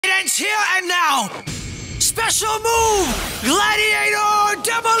begins here and now! Special move! Gladiator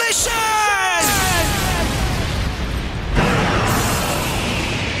Demolition!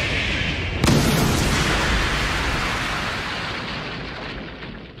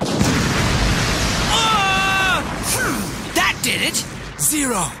 That did it!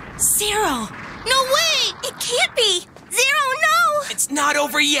 Zero. Zero? No way! It can't be! Zero, no! It's not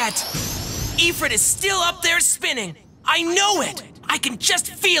over yet. Ifrit is still up there spinning. I know it. I can just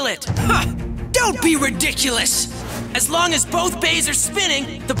feel it. Ha! Don't be ridiculous! As long as both bays are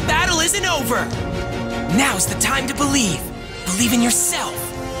spinning, the battle isn't over. Now's the time to believe. Believe in yourself,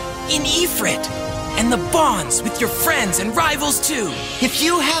 in Ifrit, and the bonds with your friends and rivals too. If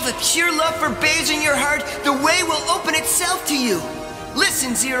you have a pure love for bays in your heart, the way will open itself to you.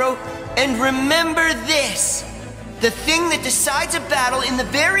 Listen, Zero, and remember this. The thing that decides a battle in the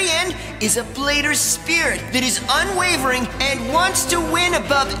very end is a blader's spirit that is unwavering and wants to win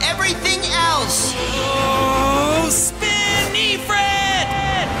above everything else. Oh, spin, Ifrit!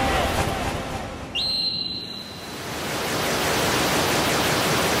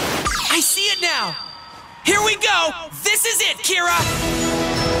 I see it now. Here we go. This is it, Kira.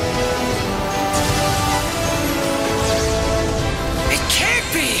 It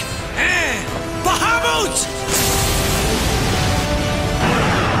can't be! Bahamut!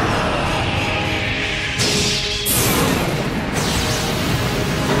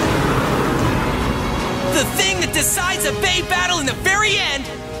 The thing that decides a Bay battle in the very end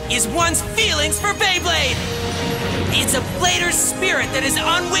is one's feelings for Beyblade. It's a blader's spirit that is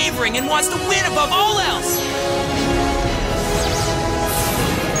unwavering and wants to win above all else.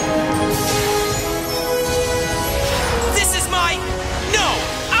 This is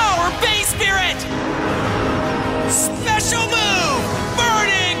our Bay spirit! Special move!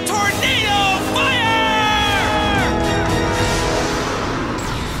 Burning Tornado Fire!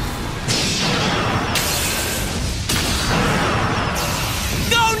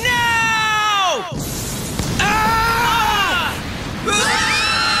 Go now! Ah!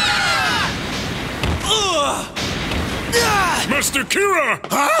 Ah! Master Kira!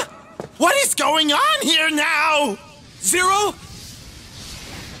 Huh? What is going on here now? Zero?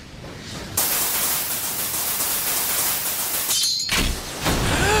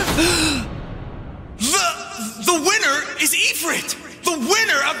 The winner is Ifrit! The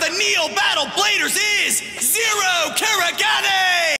winner of the Neo Battle Bladers is Zero Karagane!